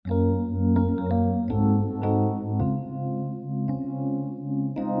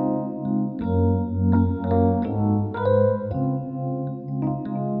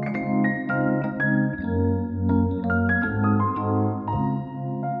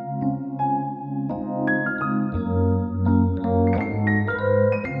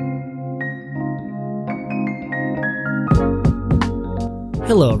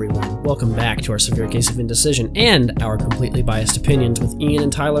Hello everyone, welcome back to our Severe Case of Indecision and our completely biased opinions with Ian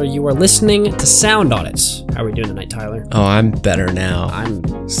and Tyler. You are listening to Sound Audits. How are we doing tonight, Tyler? Oh, I'm better now.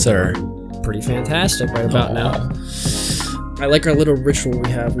 Sir. Pretty fantastic right about now. I like our little ritual we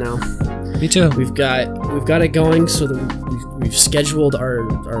have now. Me too. We've got it going so that we've scheduled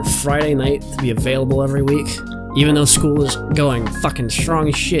our Friday night to be available every week. Even though school is going fucking strong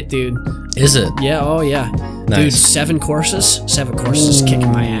as shit, dude. Is it? Yeah, oh yeah. Nice. Dude, 7 courses is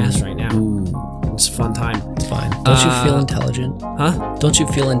kicking my ass right now. Ooh. It's a fun time. It's fine. Don't you feel intelligent? Huh? Don't you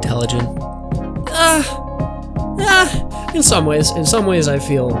feel intelligent? In some ways. In some ways I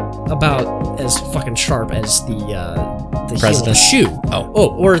feel about as fucking sharp as the heel of the shoe.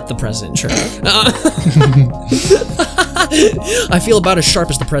 Oh, or the president, sure. I feel about as sharp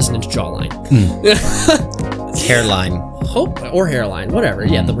as the president's jawline. Hairline. Or hairline, whatever.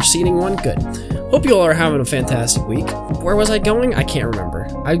 Yeah, the receding one, good. Hope you all are having a fantastic week. Where was I going? I can't remember.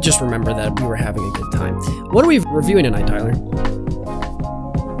 I just remember that we were having a good time. What are we reviewing tonight, Tyler?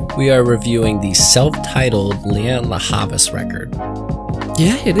 We are reviewing the self-titled Lianne La Havas record.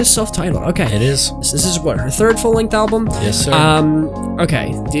 Yeah, it is self-titled. Okay. It is. This is what, her third full-length album? Yes, sir.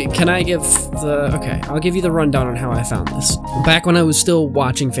 Okay. I'll give you the rundown on how I found this. Back when I was still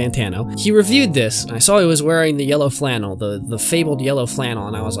watching Fantano, he reviewed this, and I saw he was wearing the yellow flannel, the fabled yellow flannel,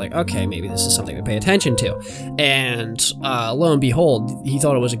 and I was like, okay, maybe this is something to pay attention to. And lo and behold, he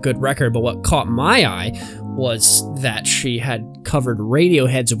thought it was a good record, but what caught my eye was that she had covered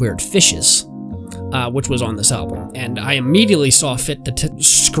Radiohead's Weird Fishes. Which was on this album, and I immediately saw fit to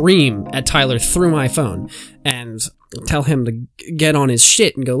scream at Tyler through my phone and tell him to get on his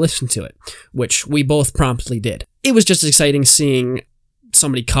shit and go listen to it, which we both promptly did. It was just exciting seeing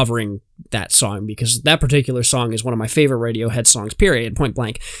somebody covering that song, because that particular song is one of my favorite Radiohead songs, period, point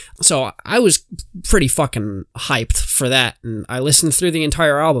blank. So I was pretty fucking hyped for that, and I listened through the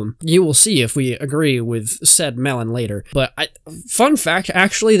entire album. You will see if we agree with said melon later. But fun fact,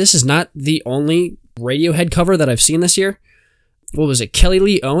 actually, this is not the only Radiohead cover that I've seen this year. What was it? Kelly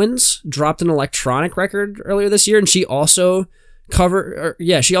Lee Owens dropped an electronic record earlier this year, and she also covered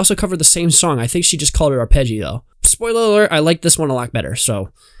the same song. I think she just called it Arpeggio. Spoiler alert, I like this one a lot better, so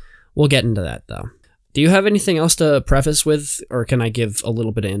we'll get into that, though. Do you have anything else to preface with, or can I give a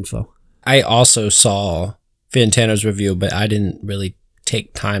little bit of info? I also saw Fantano's review, but I didn't really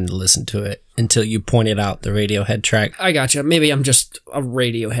take time to listen to it until you pointed out the Radiohead track. I gotcha. Maybe I'm just a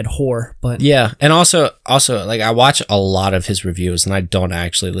Radiohead whore, but... Yeah, and also, like, I watch a lot of his reviews, and I don't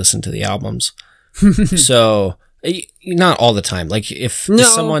actually listen to the albums. So... Not all the time. Like, if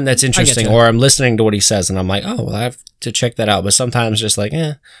it's someone that's interesting, or I'm listening to what he says, and I'm like, oh, well, I have to check that out. But sometimes just like,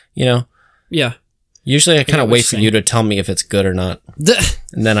 you know. Yeah. Usually I kind of wait for you to tell me if it's good or not.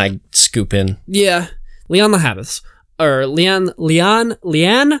 And then I scoop in. Yeah. Lianne La Havas. Or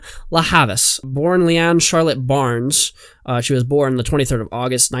Lianne La Havas. Born Lianne Charlotte Barnes. She was born the 23rd of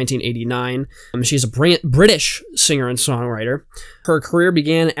August, 1989. She's a British singer and songwriter. Her career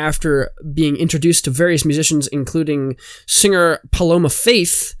began after being introduced to various musicians, including singer Paloma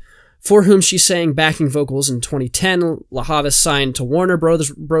Faith, for whom she sang backing vocals in 2010. La Havas signed to Warner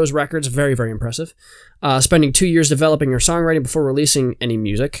Bros. Records. Very, very impressive. Spending 2 years developing her songwriting before releasing any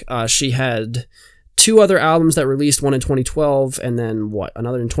music. She had 2 other albums that released, one in 2012 and then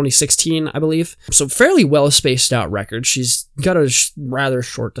another in 2016, I believe. So fairly well spaced out record. She's got a rather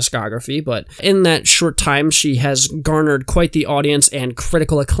short discography, but in that short time she has garnered quite the audience and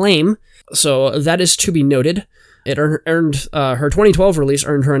critical acclaim. So that is to be noted. It earned her 2012 release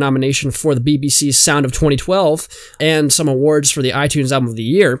earned her a nomination for the BBC's Sound of 2012 and some awards for the iTunes Album of the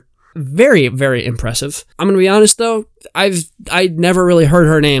Year. Very, very impressive. I'm gonna be honest though, I'd never really heard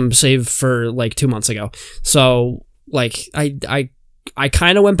her name save for like 2 months ago. So like I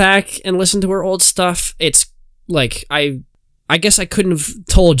kind of went back and listened to her old stuff. It's like I guess I couldn't have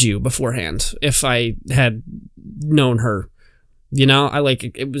told you beforehand if I had known her. You know,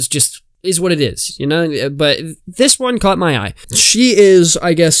 it was just is what it is, you know, but this one caught my eye. She is,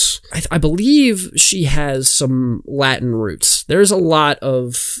 I guess, I believe she has some Latin roots. There's a lot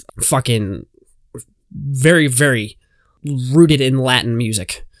of fucking very, very rooted in Latin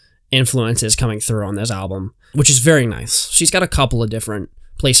music influences coming through on this album, which is very nice. She's got a couple of different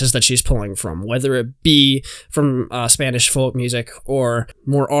places that she's pulling from, whether it be from Spanish folk music or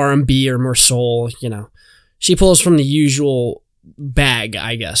more R&B or more soul, you know. She pulls from the usual bag,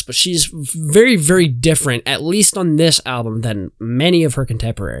 I guess, but she's very, very different, at least on this album, than many of her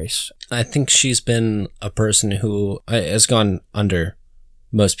contemporaries. I think she's been a person who has gone under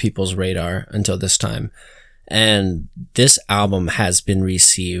most people's radar until this time, and this album has been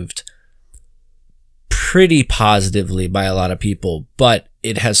received pretty positively by a lot of people, but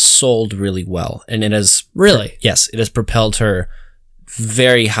it has sold really well, and it has yes, it has propelled her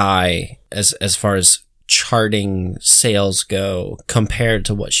very high as far as charting sales go compared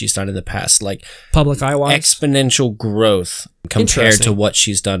to what she's done in the past, like public eye wise, exponential growth compared to what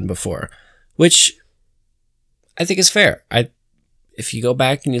she's done before, which I think is fair. If you go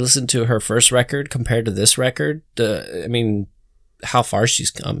back and you listen to her first record compared to this record, I mean, how far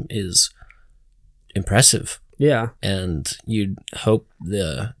she's come is impressive. Yeah. And you'd hope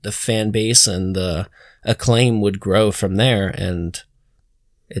the fan base and the acclaim would grow from there, and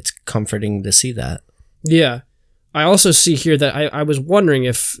it's comforting to see that. Yeah. I also see here that I was wondering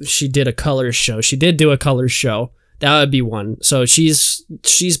if she did a Colors show. She did do a Colors show. That would be one. So she's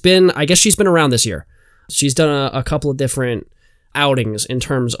been, I guess she's been around this year. She's done a couple of different outings in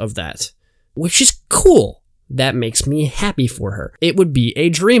terms of that, which is cool. That makes me happy for her. It would be a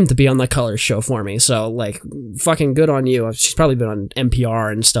dream to be on the Colors show for me. So, like, fucking good on you. She's probably been on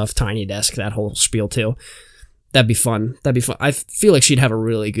NPR and stuff, Tiny Desk, that whole spiel too. That'd be fun. I feel like she'd have a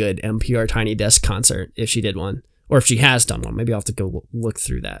really good NPR Tiny Desk concert if she did one. Or if she has done one. Maybe I'll have to go look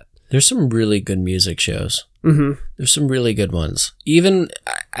through that. There's some really good music shows. Mm-hmm. There's some really good ones. Even,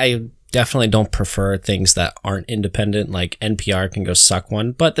 I definitely don't prefer things that aren't independent, like NPR can go suck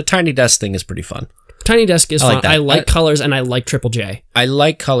one, but the Tiny Desk thing is pretty fun. Tiny Desk is fun. I like Colors, and I like Triple J. I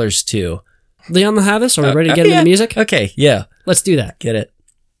like Colors too. Leon LaHavis, are we ready to get into the music? Okay, yeah. Let's do that. Get it.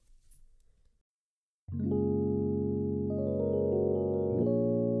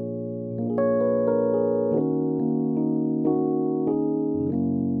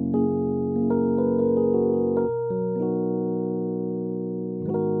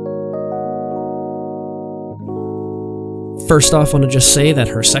 First off, I want to just say that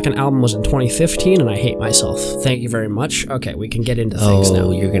her second album was in 2015, and I hate myself. Thank you very much. Okay, we can get into things now.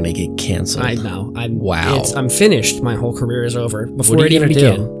 Oh, you're gonna get canceled. I know. Wow. I'm finished. My whole career is over. Before what are you it even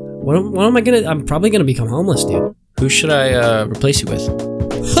gonna began. What am I gonna? I'm probably gonna become homeless, dude. Who should I replace you with?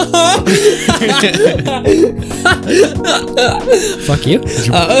 Fuck you.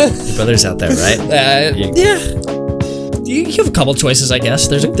 Your brother's out there, right? Yeah. You have a couple choices, I guess.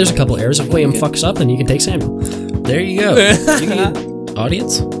 There's a couple errors. If William fucks up, then you can take Samuel. There you go.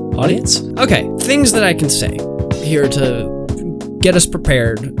 Audience? Okay, things that I can say here to get us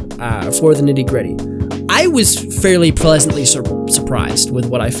prepared for the nitty gritty. I was fairly pleasantly surprised with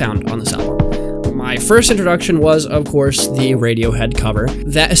what I found on this album. My first introduction was, of course, the Radiohead cover.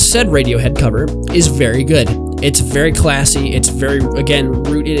 That said Radiohead cover is very good. It's very classy. It's very, again,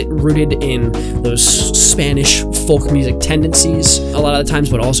 rooted in those Spanish folk music tendencies a lot of the times,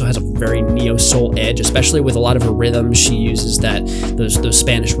 but also has a very neo-soul edge, especially with a lot of her rhythms. She uses those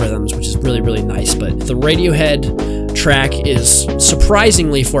Spanish rhythms, which is really, really nice. But the Radiohead track is,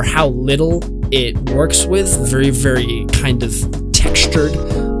 surprisingly for how little it works with, very, very kind of textured,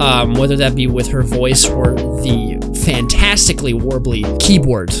 whether that be with her voice or the fantastically warbly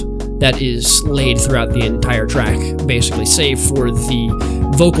keyboard that is laid throughout the entire track, basically, save for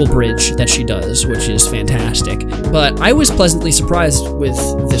the vocal bridge that she does, which is fantastic. But I was pleasantly surprised with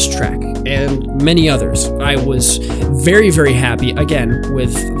this track, and many others. I was very, very happy, again,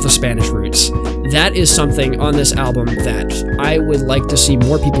 with the Spanish roots. That is something on this album that I would like to see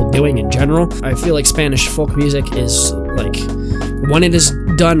more people doing in general. I feel like Spanish folk music is, like, when it is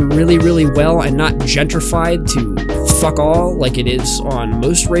done really, really well and not gentrified to fuck all like it is on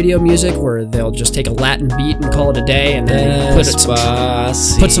most radio music, where they'll just take a Latin beat and call it a day, and then put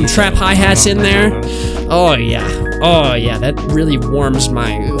some trap hi-hats in there. Oh yeah, that really warms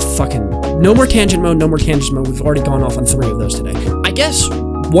my fucking... No more tangent mode. We've already gone off on 3 of those today. I guess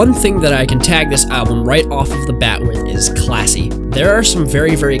one thing that I can tag this album right off of the bat with is classy. There are some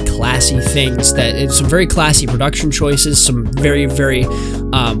very, very classy things, some very classy production choices, some very, very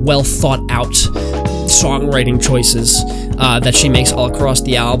well thought out songwriting choices that she makes all across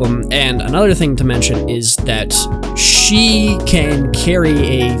the album. And another thing to mention is that she can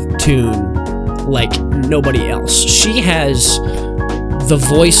carry a tune like nobody else. She has the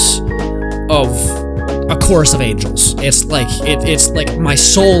voice of a chorus of angels. It's like my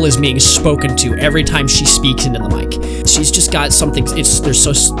soul is being spoken to every time she speaks into the mic. She's just got something.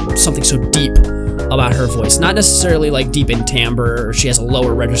 Something so deep about her voice. Not necessarily like deep in timbre, or she has a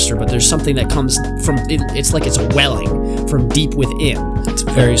lower register, but there's something that comes from it. It's like it's a welling from deep within. It's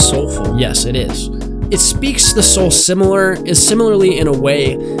very soulful. Yes, it is. It speaks to the soul similarly in a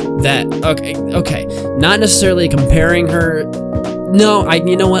way that, okay, not necessarily comparing her No,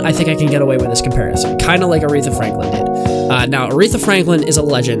 you know what? I think I can get away with this comparison. Kind of like Aretha Franklin did. Now, Aretha Franklin is a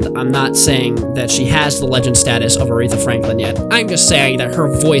legend. I'm not saying that she has the legend status of Aretha Franklin yet. I'm just saying that her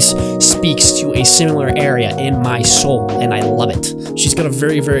voice speaks to a similar area in my soul, and I love it. She's got a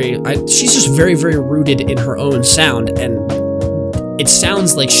she's just very, very rooted in her own sound, and it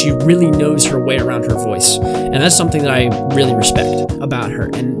sounds like she really knows her way around her voice. And that's something that I really respect about her.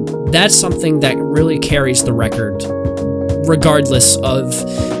 And that's something that really carries the record, regardless of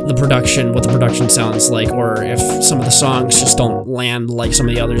the production, what the production sounds like, or if some of the songs just don't land like some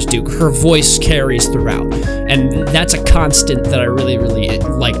of the others do. Her voice carries throughout, and that's a constant that I really, really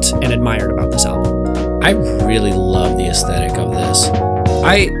liked and admired about this album. I really love the aesthetic of this.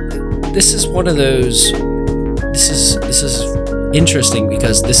 This is one of those. This is interesting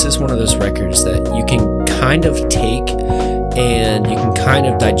because this is one of those records that you can kind of take and you can kind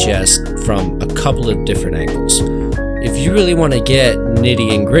of digest from a couple of different angles. If you really want to get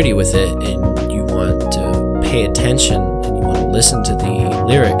nitty and gritty with it and you want to pay attention and you want to listen to the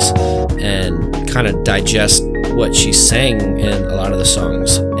lyrics and kind of digest what she's saying in a lot of the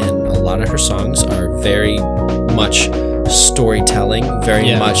songs, and a lot of her songs are very much storytelling,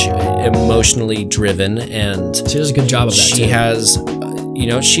 very much emotionally driven, and she does a good job of that. She has,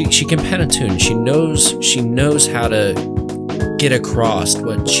 she can pen a tune. She knows how to get across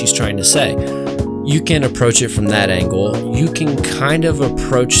what she's trying to say. You can approach it from that angle. You can kind of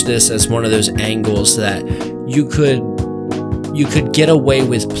approach this as one of those angles that you could get away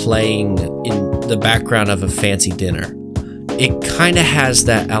with playing in the background of a fancy dinner. It kind of has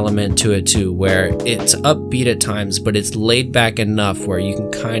that element to it too, where it's upbeat at times, but it's laid back enough where you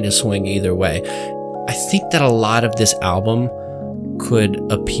can kind of swing either way. I think that a lot of this album could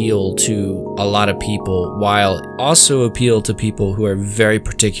appeal to a lot of people, while also appeal to people who are very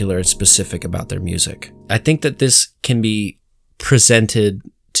particular and specific about their music. I think that this can be presented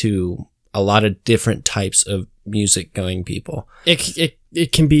to a lot of different types of music going people.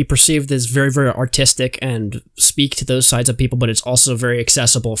 It can be perceived as very, very artistic and speak to those sides of people, but it's also very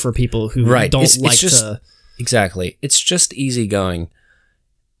accessible for people who Exactly. It's just easygoing.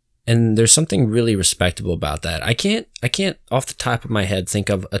 And there's something really respectable about that. I can't off the top of my head think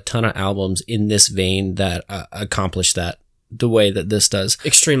of a ton of albums in this vein that accomplish that the way that this does.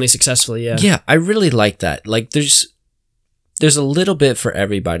 Extremely successfully, yeah. Yeah, I really like that. Like there's a little bit for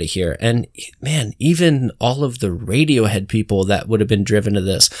everybody here. And man, even all of the Radiohead people that would have been driven to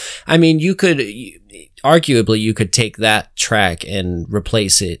this. I mean, you could take that track and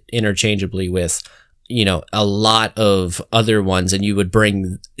replace it interchangeably with, a lot of other ones, and you would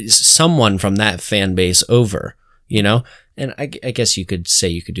bring someone from that fan base over, and I guess you could say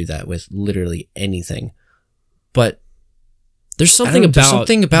you could do that with literally anything, but there's something about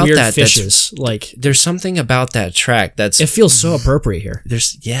weird that fishes. There's something about that track it feels so appropriate here.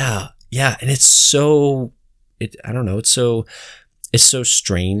 And it's so, it's so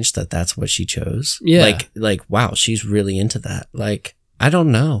strange that that's what she chose. Yeah. Like, wow, she's really into that. Like, I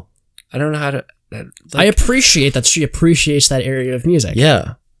don't know how to. I appreciate that she appreciates that area of music.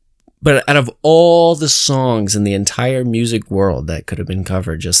 Yeah. But out of all the songs in the entire music world that could have been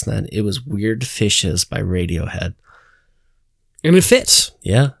covered just then, it was Weird Fishes by Radiohead. And it fits.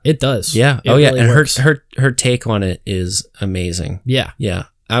 Yeah. It does. Yeah. Really and works. her take on it is amazing. Yeah. Yeah.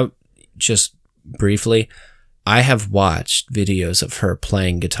 Just briefly, I have watched videos of her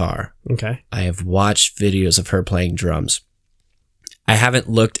playing guitar. Okay. I have watched videos of her playing drums. I haven't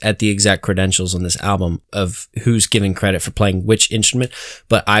looked at the exact credentials on this album of who's giving credit for playing which instrument,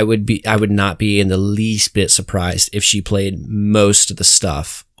 but I would not be in the least bit surprised if she played most of the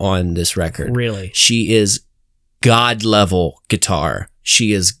stuff on this record. Really? She is God level guitar.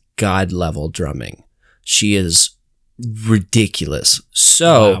 She is God level drumming. She is ridiculous.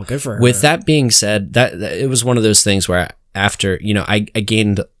 So wow, good for her. With that being said, that it was one of those things where after, I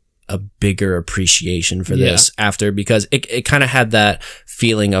gained a bigger appreciation for this after, because it kind of had that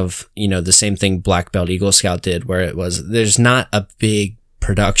feeling of, the same thing Black Belt Eagle Scout did, where it was, there's not a big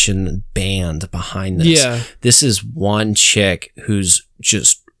production band behind this. Yeah. This is one chick who's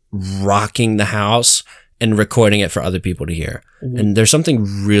just rocking the house and recording it for other people to hear. Mm-hmm. And there's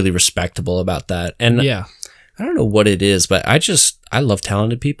something really respectable about that. And yeah, I don't know what it is, but I love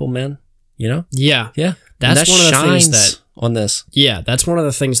talented people, man. Yeah. Yeah. That's one of the things that on this. Yeah, that's one of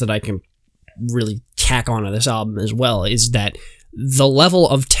the things that I can really tack onto this album as well, is that the level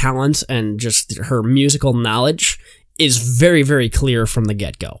of talent and just her musical knowledge is very, very clear from the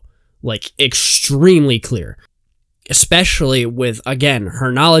get-go. Like, extremely clear. Especially with, again,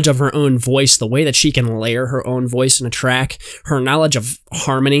 her knowledge of her own voice, the way that she can layer her own voice in a track, her knowledge of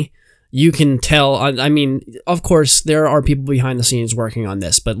harmony, You can tell, I mean, of course, there are people behind the scenes working on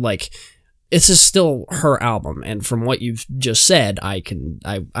this, but like, this is still her album, and from what you've just said, I'd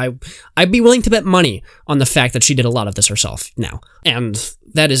be willing to bet money on the fact that she did a lot of this herself now, and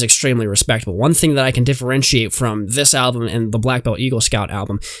that is extremely respectable. One thing that I can differentiate from this album and the Black Belt Eagle Scout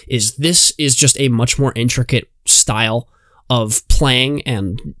album is this is just a much more intricate style of playing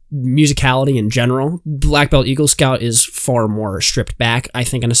and musicality in general. Black Belt Eagle Scout is far more stripped back, I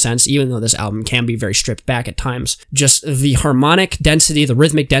think, in a sense, even though this album can be very stripped back at times. Just the harmonic density, the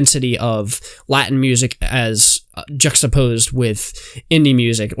rhythmic density of Latin music as juxtaposed with indie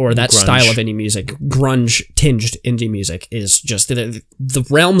music, or that grunge style of indie music, grunge-tinged indie music, is just... The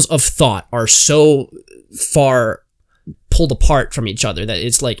realms of thought are so far pulled apart from each other that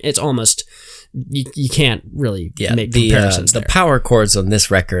it's like, it's almost... You can't really make comparisons. The power chords on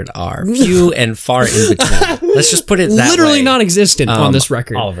this record are few and far in between. Let's just put it that way. Literally non-existent on this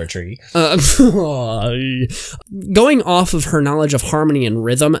record. Oliver Tree. Going off of her knowledge of harmony and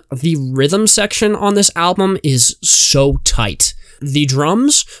rhythm, the rhythm section on this album is so tight. The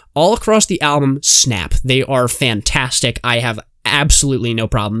drums all across the album snap. They are fantastic. I have absolutely no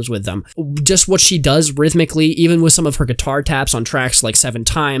problems with them. Just what she does rhythmically, even with some of her guitar taps on tracks like 7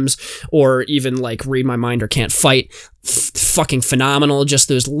 Times, or even like Read My Mind or Can't Fight, fucking phenomenal. Just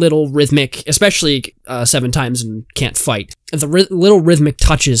those little rhythmic, especially 7 Times and Can't Fight, the little rhythmic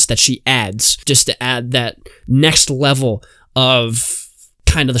touches that she adds, just to add that next level of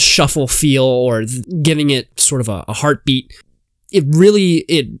kind of the shuffle feel, or giving it sort of a heartbeat.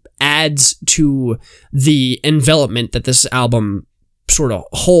 It adds to the envelopment that this album sort of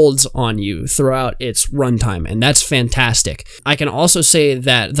holds on you throughout its runtime, and that's fantastic. I can also say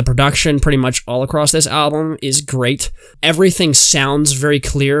that the production pretty much all across this album is great. Everything sounds very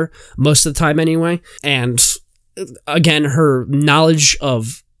clear, most of the time anyway, and again, her knowledge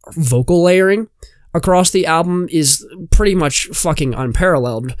of vocal layering across the album is pretty much fucking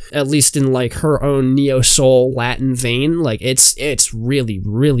unparalleled, at least in like her own neo-soul Latin vein. Like it's really,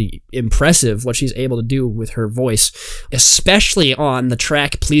 really impressive what she's able to do with her voice, especially on the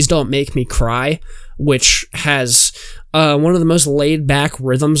track Please Don't Make Me Cry, which has one of the most laid-back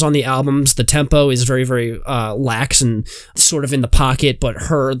rhythms on the albums. The tempo is very, very lax and sort of in the pocket, but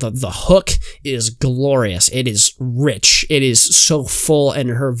the hook is glorious. It is rich. It is so full, and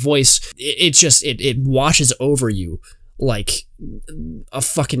her voice, it washes over you like a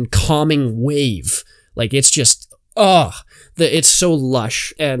fucking calming wave. Like, it's just, it's so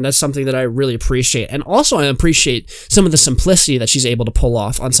lush, and that's something that I really appreciate. And also I appreciate some of the simplicity that she's able to pull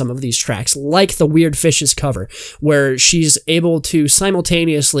off on some of these tracks, like the Weird Fishes cover, where she's able to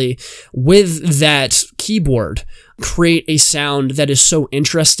simultaneously, with that keyboard, create a sound that is so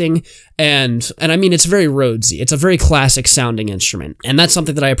interesting, and I mean, it's very Rhodesy. It's a very classic sounding instrument, and that's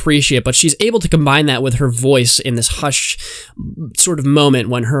something that I appreciate, but she's able to combine that with her voice in this hushed sort of moment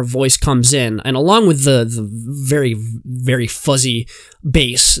when her voice comes in, and along with the very, very fuzzy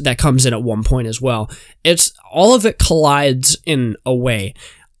bass that comes in at one point as well. It's all of it collides in a way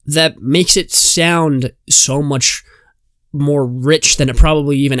that makes it sound so much more rich than it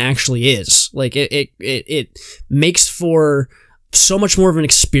probably even actually is. Like, it makes for so much more of an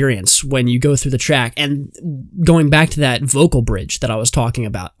experience when you go through the track. And going back to that vocal bridge that I was talking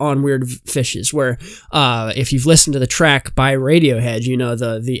about on Weird Fishes, where if you've listened to the track by Radiohead, you know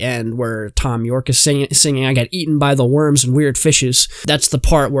the end where Tom York is singing I Got Eaten by the Worms and Weird Fishes. That's the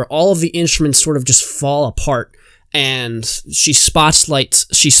part where all of the instruments sort of just fall apart, and she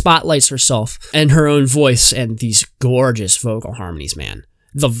spotlights herself and her own voice and these gorgeous vocal harmonies, man.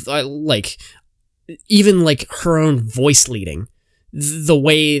 Even her own voice leading, the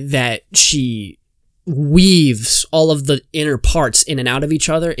way that she weaves all of the inner parts in and out of each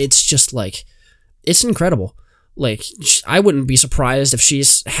other, it's just like, it's incredible. Like, I wouldn't be surprised if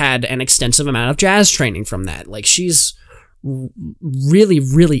she's had an extensive amount of jazz training from that. Like, she's really,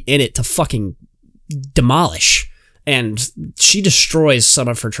 really in it to fucking demolish. And she destroys some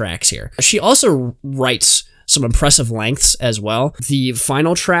of her tracks here. She also writes some impressive lengths as well. The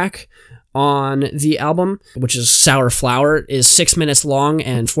final track on the album, which is Sour Flower, is 6 minutes long,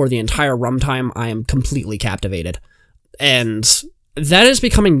 and for the entire runtime, I am completely captivated. And that is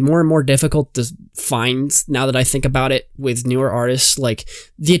becoming more and more difficult to find now that I think about it with newer artists. Like,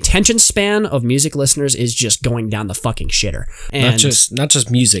 the attention span of music listeners is just going down the fucking shitter. And not just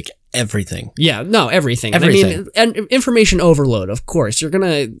music, everything. Yeah, no, everything. Everything. And information overload, of course. You're going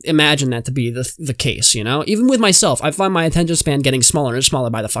to imagine that to be the case, you know? Even with myself, I find my attention span getting smaller and smaller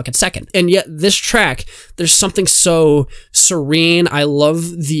by the fucking second. And yet, this track, there's something so serene. I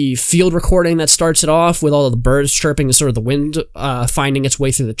love the field recording that starts it off with all of the birds chirping and sort of the wind finding its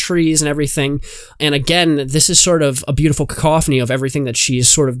way through the trees and everything. And again, this is sort of a beautiful cacophony of everything that she's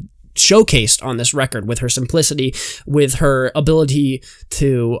sort of showcased on this record, with her simplicity, with her ability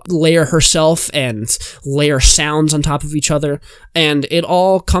to layer herself and layer sounds on top of each other, and it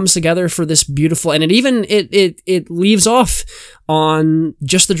all comes together for this beautiful, and it leaves off on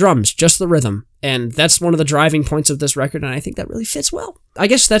just the drums, just the rhythm, and that's one of the driving points of this record, and I think that really fits well. I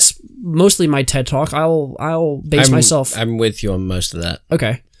guess that's mostly my TED talk. I'll base myself. I'm with you on most of that.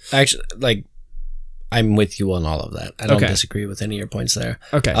 Okay. Actually, like, I'm with you on all of that. I don't disagree with any of your points there.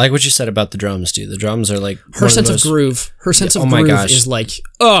 Okay. I like what you said about the drums, dude. The drums are like... Her sense of groove. Her sense of groove is like,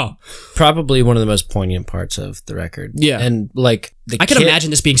 probably one of the most poignant parts of the record. Yeah. And like... I can imagine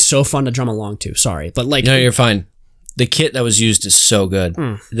this being so fun to drum along to. Sorry. But like... No, you're fine. The kit that was used is so good.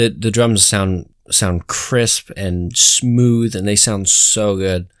 The drums sound crisp and smooth, and they sound so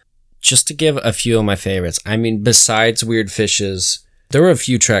good. Just to give a few of my favorites. I mean, besides Weird Fishes... There were a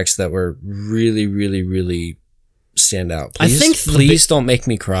few tracks that were really, really, really stand out. Please Don't Make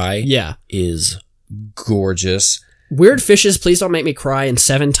Me Cry is gorgeous. Weird Fishes, Please Don't Make Me Cry, and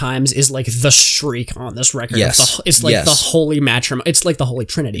 7 Times is like the streak on this record. Yes. It's like the holy matrimony. It's like the Holy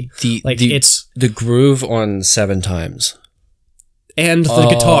Trinity. It's the groove on 7 Times. And the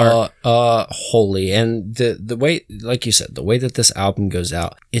guitar. Holy. And the way, like you said, the way that this album goes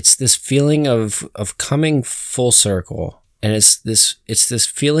out, it's this feeling of coming full circle. And it's this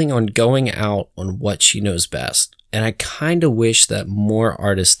feeling on going out on what she knows best. And I kind of wish that more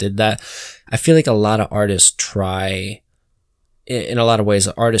artists did that. I feel like a lot of artists try, in a lot of ways,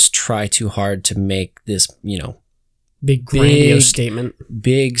 artists try too hard to make this, you know, big grandiose statement.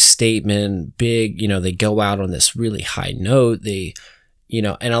 Big statement, big, you know, they go out on this really high note. They, you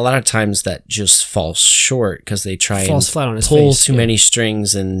know, and a lot of times that just falls short because they try and flat on his pull face, too many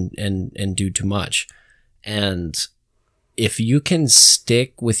strings and do too much. And if you can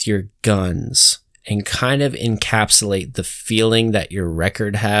stick with your guns and kind of encapsulate the feeling that your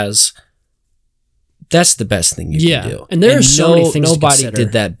record has, that's the best thing you can do. And there are so many things nobody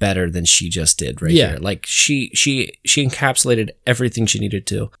did that better than she just did here. Like she encapsulated everything she needed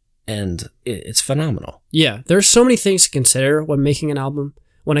to, and it's phenomenal. Yeah, there's so many things to consider when making an album,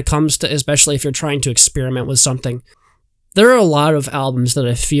 when it comes to, especially if you're trying to experiment with something. There are a lot of albums that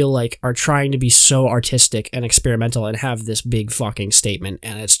I feel like are trying to be so artistic and experimental and have this big fucking statement,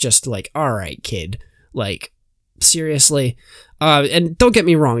 and it's just like, all right, kid, like, seriously. And don't get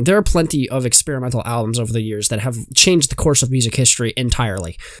me wrong, there are plenty of experimental albums over the years that have changed the course of music history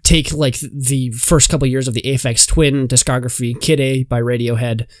entirely. Take, like, the first couple years of the Aphex Twin discography, Kid A by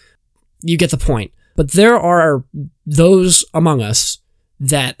Radiohead. You get the point. But there are those among us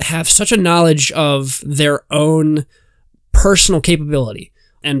that have such a knowledge of their own personal capability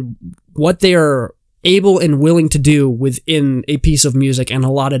and what they are able and willing to do within a piece of music and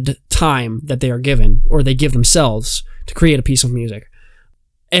allotted time that they are given, or they give themselves to create a piece of music.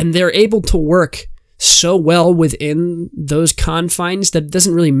 And they're able to work so well within those confines that it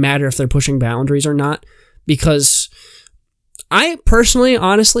doesn't really matter if they're pushing boundaries or not, because I personally,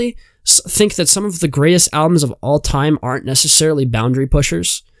 honestly, think that some of the greatest albums of all time aren't necessarily boundary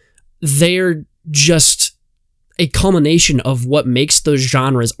pushers. They're just a culmination of what makes those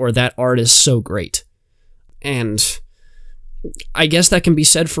genres or that artist so great. And I guess that can be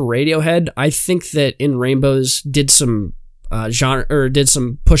said for Radiohead. I think that In Rainbows did some genre, or did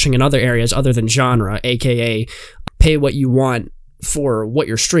some pushing in other areas other than genre, aka pay what you want for what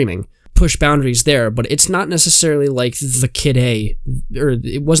you're streaming. Push boundaries there, but it's not necessarily like the Kid A, or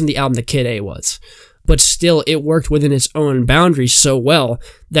it wasn't the album that Kid A was. But still, it worked within its own boundaries so well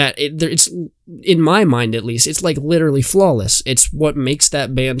that it's, in my mind at least, it's like literally flawless. It's what makes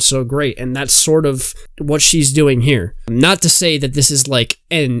that band so great, and that's sort of what she's doing here. Not to say that this is like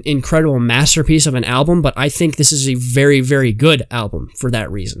an incredible masterpiece of an album, but I think this is a very, very good album for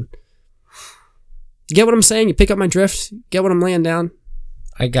that reason. You get what I'm saying? You pick up my drift? Get what I'm laying down?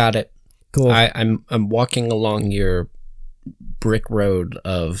 I got it. Cool. I'm walking along your brick road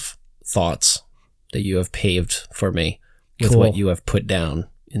of thoughts that you have paved for me with what you have put down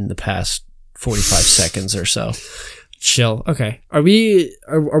in the past 45 seconds or so. Chill. Okay. Are we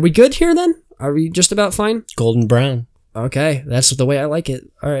good here then? Are we just about fine? Golden brown. Okay. That's the way I like it.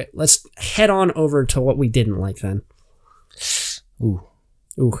 All right. Let's head on over to what we didn't like then. Ooh.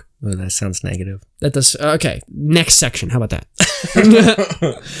 Oh, that sounds negative. That does. Okay. Next section. How about that?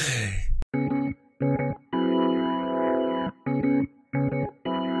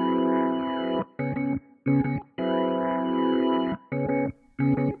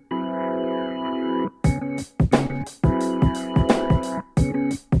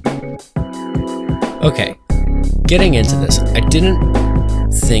 Okay, getting into this, I didn't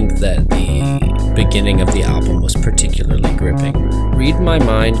think that the beginning of the album was particularly gripping. Read My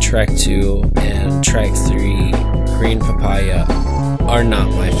Mind, track 2, and track 3, Green Papaya, are not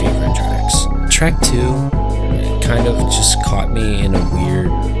my favorite tracks. Track 2 kind of just caught me in a weird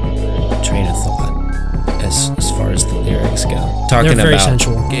train of thought as far as the lyrics go. They're very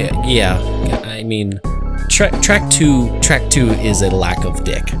sensual. Yeah, I mean, track 2 is a lack of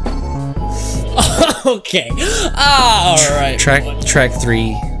dick. Okay. All right. Track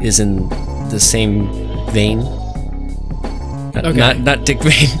 3 is in the same vein. Okay. Not dick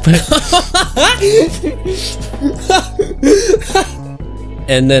vein, but.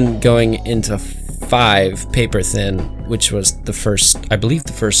 And then going into 5, Paper Thin, which was the first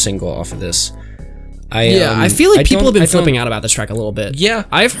single off of this. I feel like people have been flipping out about this track a little bit. Yeah,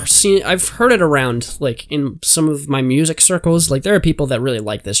 I've heard it around, like, in some of my music circles. Like, there are people that really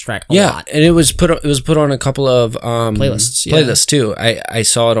like this track a lot. And it was put on a couple of playlists too. I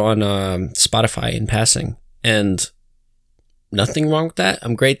saw it on Spotify in passing, and nothing wrong with that.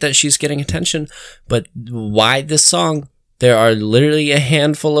 I'm great that she's getting attention, but why this song? There are literally a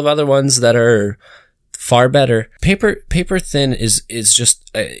handful of other ones that are far better. Paper Thin is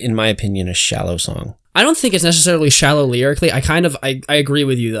just, in my opinion, a shallow song. I don't think it's necessarily shallow lyrically. I agree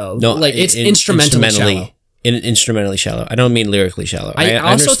with you though. No, like it's instrumentally shallow. Instrumentally shallow. I don't mean lyrically shallow. I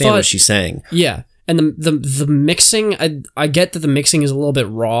understand what she's saying. Yeah, and the mixing, I get that the mixing is a little bit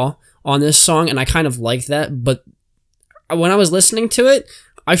raw on this song, and I kind of like that. But when I was listening to it,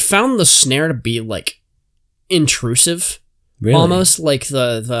 I found the snare to be like intrusive. Really? Almost like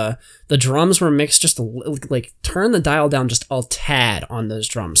the drums were mixed just like turn the dial down just a tad on those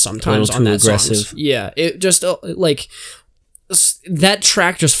drums sometimes on that aggressive. Songs. Yeah, it just like that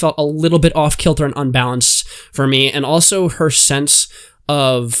track just felt a little bit off kilter and unbalanced for me, and also her sense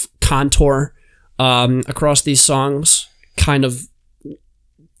of contour across these songs kind of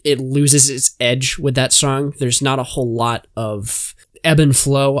it loses its edge with that song. There's not a whole lot of ebb and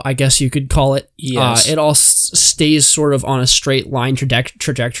flow, I guess you could call it. Yes. It all stays sort of on a straight line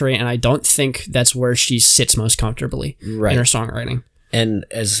trajectory, and I don't think that's where she sits most comfortably in her songwriting. And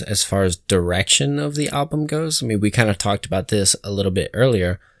as far as direction of the album goes, I mean, we kind of talked about this a little bit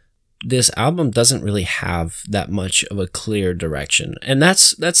earlier. This album doesn't really have that much of a clear direction, and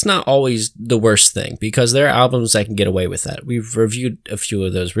that's not always the worst thing, because there are albums that can get away with that. We've reviewed a few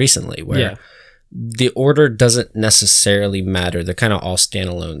of those recently where the order doesn't necessarily matter. They're kind of all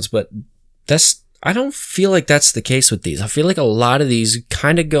standalones, but I don't feel like that's the case with these. I feel like a lot of these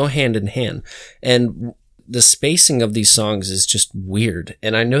kind of go hand in hand, and the spacing of these songs is just weird.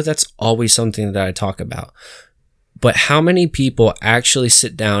 And I know that's always something that I talk about, but how many people actually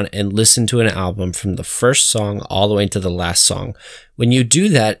sit down and listen to an album from the first song all the way to the last song? When you do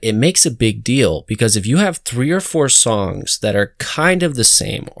that, it makes a big deal, because if you have 3 or 4 songs that are kind of the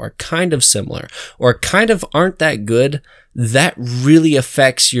same or kind of similar or kind of aren't that good, that really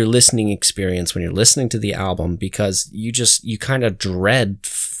affects your listening experience when you're listening to the album, because you kind of dread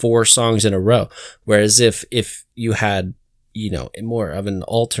 4 songs in a row. Whereas if you had, more of an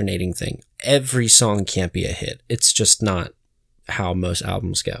alternating thing, every song can't be a hit. It's just not how most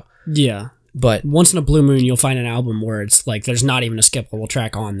albums go. Yeah. But once in a blue moon, you'll find an album where it's like there's not even a skippable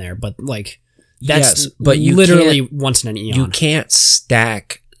track on there, but like that's but you literally once in an eon. You can't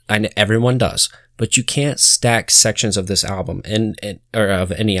stack. I know everyone does, but you can't stack sections of this album or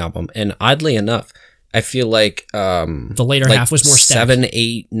of any album. And oddly enough, I feel like the later half was more stacked. 7,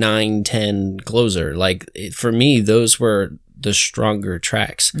 8, 9, 10 Closer. Like for me, those were the stronger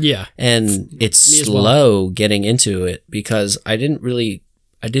tracks. Yeah, and it's slow getting into it, because I didn't really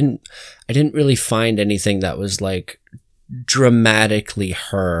find anything that was like dramatically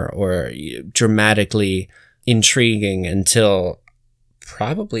her or dramatically intriguing until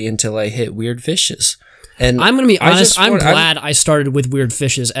I hit Weird Fishes. And I'm going to be honest, I'm glad I started with Weird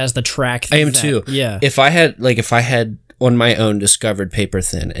Fishes as the track. I am too. Yeah. If I had on my own discovered Paper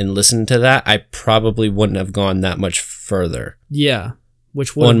Thin and listened to that, I probably wouldn't have gone that much further. Yeah.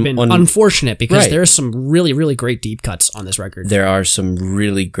 Which would have been unfortunate, because there are some really, really great deep cuts on this record. There are some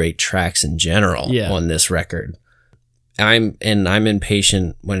really great tracks in general on this record. I'm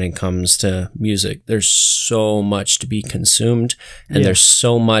impatient when it comes to music. There's so much to be consumed, and there's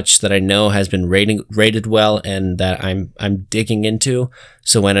so much that I know has been rated well and that I'm digging into.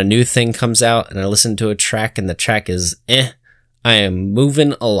 So when a new thing comes out and I listen to a track and the track is I am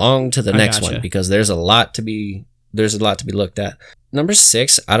moving along to the next gotcha. one because there's a lot to be looked at. Number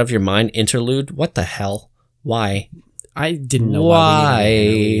 6, Out of Your Mind interlude. What the hell? Why? I didn't know why we needed an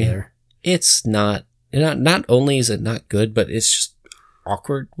interlude either. It's not only is it not good, but it's just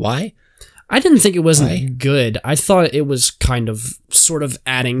awkward. Why? I didn't think it wasn't good. I thought it was kind of sort of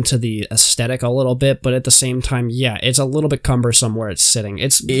adding to the aesthetic a little bit, but at the same time, yeah, it's a little bit cumbersome where it's sitting.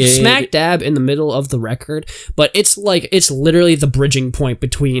 It's smack dab in the middle of the record, but it's literally the bridging point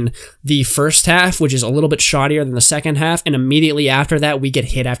between the first half, which is a little bit shoddier than the second half, and immediately after that, we get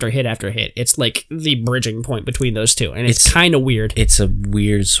hit after hit after hit. It's like the bridging point between those two, and it's kind of weird. It's a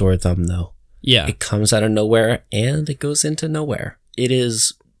weird sore thumb, though. Yeah. It comes out of nowhere, and it goes into nowhere.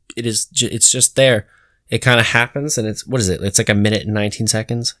 It's just there. It kind of happens, and it's like 1 minute and 19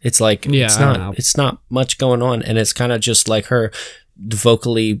 seconds. It's like, it's not much going on, and it's kind of just like her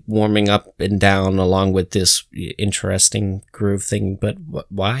vocally warming up and down along with this interesting groove thing. But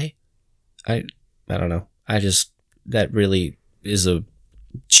why? I don't know. That really is a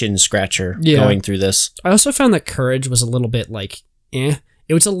chin scratcher going through this. I also found that Courage was a little bit like,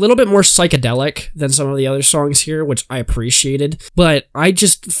 It was a little bit more psychedelic than some of the other songs here, which I appreciated, but I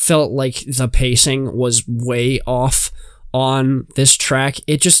just felt like the pacing was way off on this track.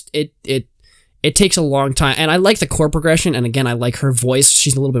 It takes a long time, and I like the chord progression, and again, I like her voice.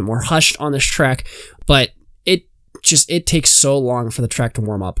 She's a little bit more hushed on this track, but it takes so long for the track to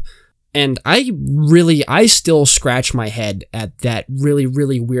warm up. And I still scratch my head at that really,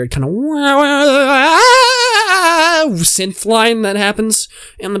 really weird kind of synth line that happens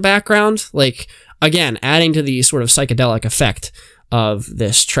in the background. Like, again, adding to the sort of psychedelic effect of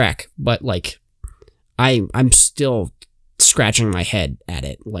this track. But, like, I'm still scratching my head at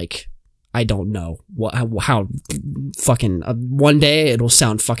it. Like, I don't know how fucking one day it'll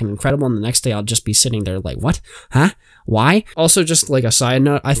sound fucking incredible, and the next day I'll just be sitting there like, what? Huh? Why? Also, just like a side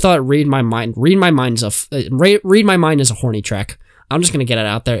note, I thought Read My Mind is a horny track. I'm just gonna get it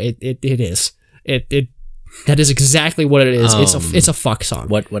out there. It is. That is exactly what it is. It's a fuck song.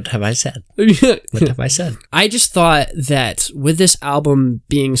 What have I said? What have I said? I just thought that with this album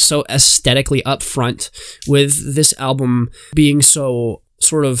being so aesthetically upfront, with this album being so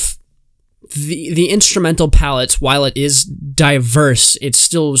sort of the instrumental palettes, while it is diverse,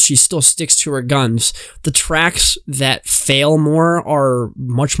 she still sticks to her guns. The tracks that fail more are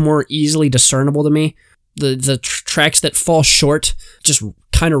much more easily discernible to me. The tracks that fall short just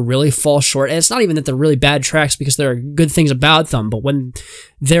kind of really fall short. And it's not even that they're really bad tracks, because there are good things about them, but when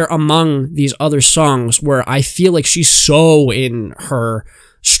they're among these other songs where I feel like she's so in her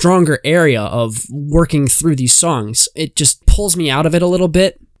stronger area of working through these songs, it just pulls me out of it a little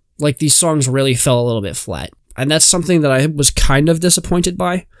bit. Like, these songs really fell a little bit flat. And that's something that I was kind of disappointed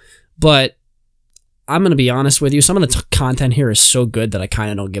by. But I'm going to be honest with you, some of the content here is so good that I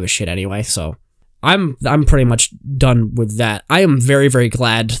kind of don't give a shit anyway. So I'm pretty much done with that. I am very, very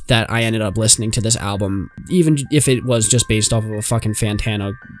glad that I ended up listening to this album, even if it was just based off of a fucking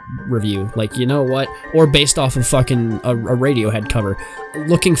Fantana review. Like, you know what? Or based off of fucking a Radiohead cover.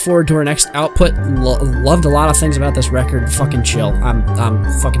 Looking forward to her next output. Loved a lot of things about this record. Fucking chill. I'm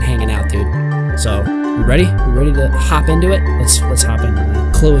fucking hanging out, dude. So, you ready? You ready to hop into it? Let's hop into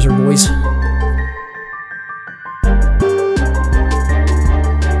the closer, boys.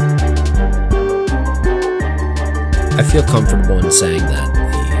 I feel comfortable in saying that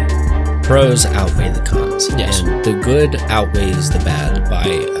the pros outweigh the cons. Yes. And the good outweighs the bad by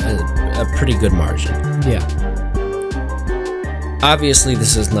a pretty good margin. Yeah. Obviously,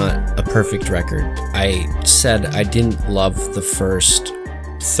 this is not a perfect record. I said I didn't love the first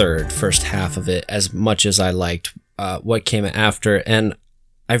half of it as much as I liked what came after. And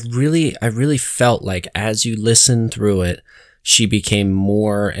I really felt like as you listen through it, she became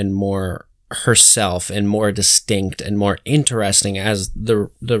more and more herself and more distinct and more interesting as the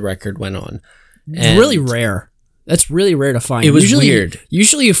record went on. And really rare. That's really rare to find. It was weird.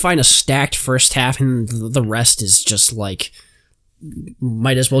 Usually you find a stacked first half and the rest is just like,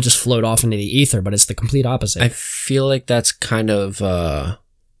 might as well just float off into the ether, but it's the complete opposite. I feel like that's kind of a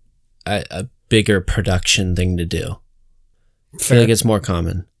bigger production thing to do. I feel like it's more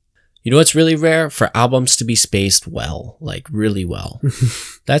common. You know what's really rare? For albums to be spaced well, like really well.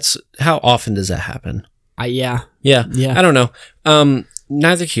 That's how often does that happen? Yeah. I don't know.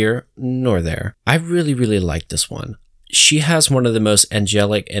 Neither here nor there. I really, really like this one. She has one of the most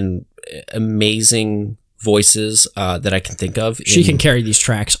angelic and amazing voices that I can think of. She can carry these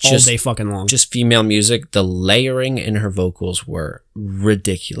tracks all day fucking long. Just female music. The layering in her vocals were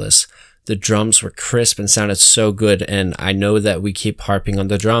ridiculous. The drums were crisp and sounded so good, and I know that we keep harping on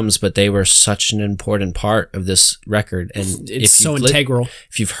the drums, but they were such an important part of this record. And it's so integral.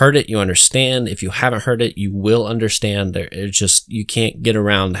 If you've heard it, you understand. If you haven't heard it, you will understand. It's just, you can't get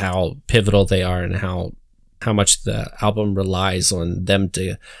around how pivotal they are and how much the album relies on them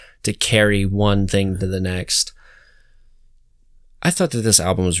to carry one thing to the next. I thought that this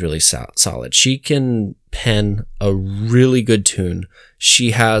album was really solid. She can pen a really good tune.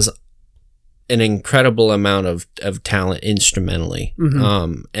 She has an incredible amount of talent instrumentally.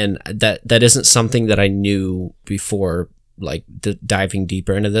 And that isn't something that I knew before, like diving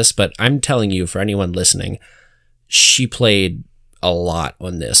deeper into this, but I'm telling you, for anyone listening, she played a lot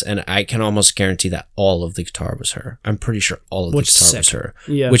on this, and I can almost guarantee that all of the guitar was her. I'm pretty sure all of the guitar was her,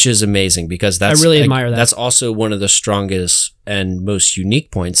 which is amazing, because I really admire that. That's also one of the strongest and most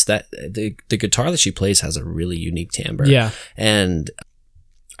unique points, that the guitar that she plays has a really unique timbre. And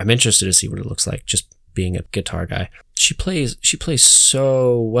I'm interested to see what it looks like, just being a guitar guy. She plays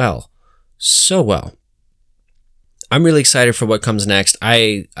so well. So well. I'm really excited for what comes next.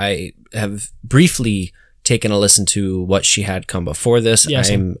 I have briefly taken a listen to what she had come before this.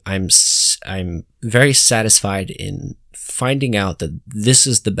 Yes. I'm very satisfied in finding out that this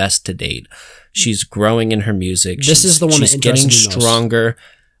is the best to date. She's growing in her music. This is the one that interests me most. She's getting stronger.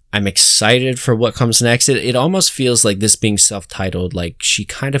 I'm excited for what comes next. It almost feels like, this being self-titled, like she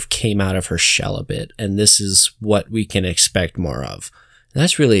kind of came out of her shell a bit, and this is what we can expect more of. And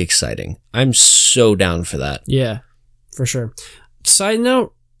that's really exciting. I'm so down for that. Yeah, for sure. Side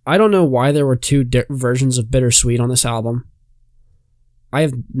note, I don't know why there were two versions of Bittersweet on this album. I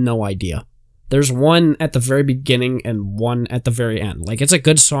have no idea. There's one at the very beginning and one at the very end. Like, it's a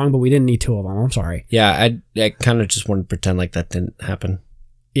good song, but we didn't need two of them. I'm sorry. Yeah, I kind of just wanted to pretend like that didn't happen.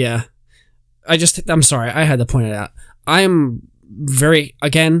 Yeah. I'm sorry. I had to point it out. I'm very,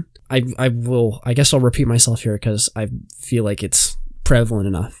 again, I guess I'll repeat myself here because I feel like it's prevalent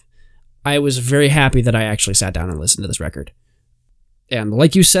enough. I was very happy that I actually sat down and listened to this record. And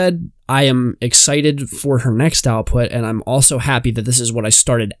like you said, I am excited for her next output, and I'm also happy that this is what I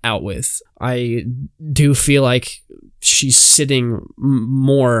started out with. I do feel like she's sitting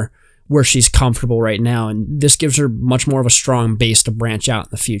more where she's comfortable right now, and this gives her much more of a strong base to branch out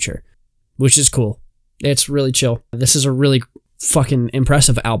in the future, which is cool. It's really chill. This is a really fucking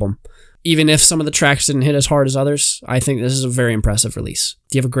impressive album. Even if some of the tracks didn't hit as hard as others, I think this is a very impressive release.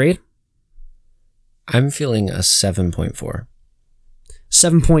 Do you have a grade? I'm feeling a 7.4.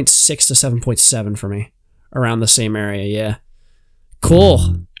 7.6 to 7.7 for me. Around the same area, yeah.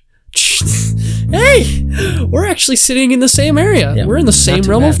 Cool. Hey! We're actually sitting in the same area. Yeah, we're in the same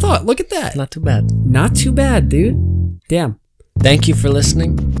realm of thought. Look at that. Not too bad. Not too bad, dude. Damn. Thank you for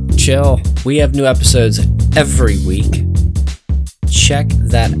listening. Chill. We have new episodes every week. Check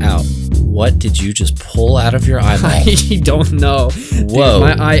that out. What did you just pull out of your eyeball? I don't know. Whoa. Dude,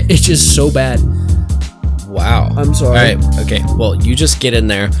 my eye itches so bad. Wow. I'm sorry. All right. Okay. Well, you just get in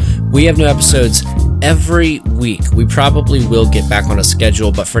there. We have new episodes every week. We probably will get back on a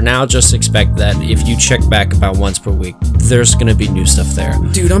schedule, but for now, just expect that if you check back about once per week, there's going to be new stuff there.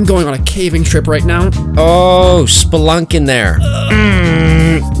 Dude, I'm going on a caving trip right now. Oh, spelunk in there.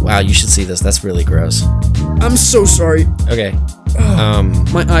 Wow, you should see this. That's really gross. I'm so sorry. Okay.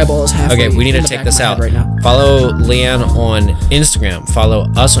 My eyeball is halfway. Okay, we need to take this out right now. Follow Leanne on Instagram. Follow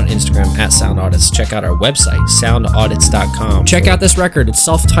us on Instagram at Sound Audits. Check out our website, soundaudits.com. Check out this record. It's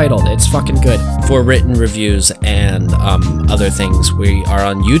self-titled. It's fucking good. For written reviews and other things. We are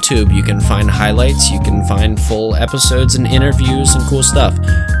on YouTube. You can find highlights. You can find full episodes and interviews and cool stuff.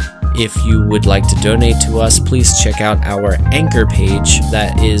 If you would like to donate to us, please check out our Anchor page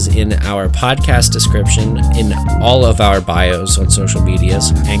that is in our podcast description in all of our bios on social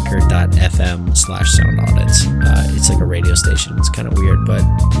medias, anchor.fm/soundaudits. It's like a radio station. It's kind of weird, but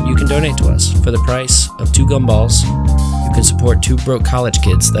you can donate to us. For the price of 2 gumballs, you can support 2 broke college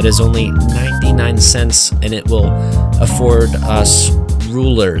kids. That is only 99 cents, and it will afford us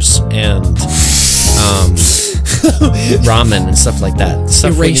rulers and ramen and stuff like that.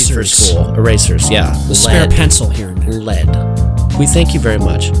 Stuff erasers. We need for school. Erasers, yeah. The spare pencil here and there. Lead. We thank you very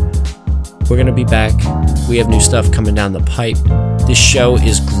much. We're going to be back. We have new stuff coming down the pipe. This show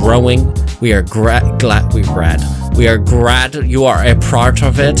is growing. We are glad. We are glad you are a part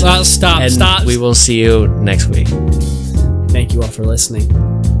of it. Stop. We will see you next week. Thank you all for listening.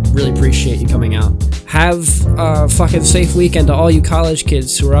 Really appreciate you coming out. Have a fucking safe weekend to all you college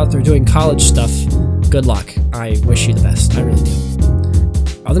kids who are out there doing college stuff. Good luck. I wish you the best. I really do.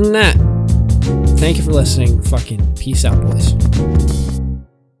 Other than that, thank you for listening. Fucking peace out, boys.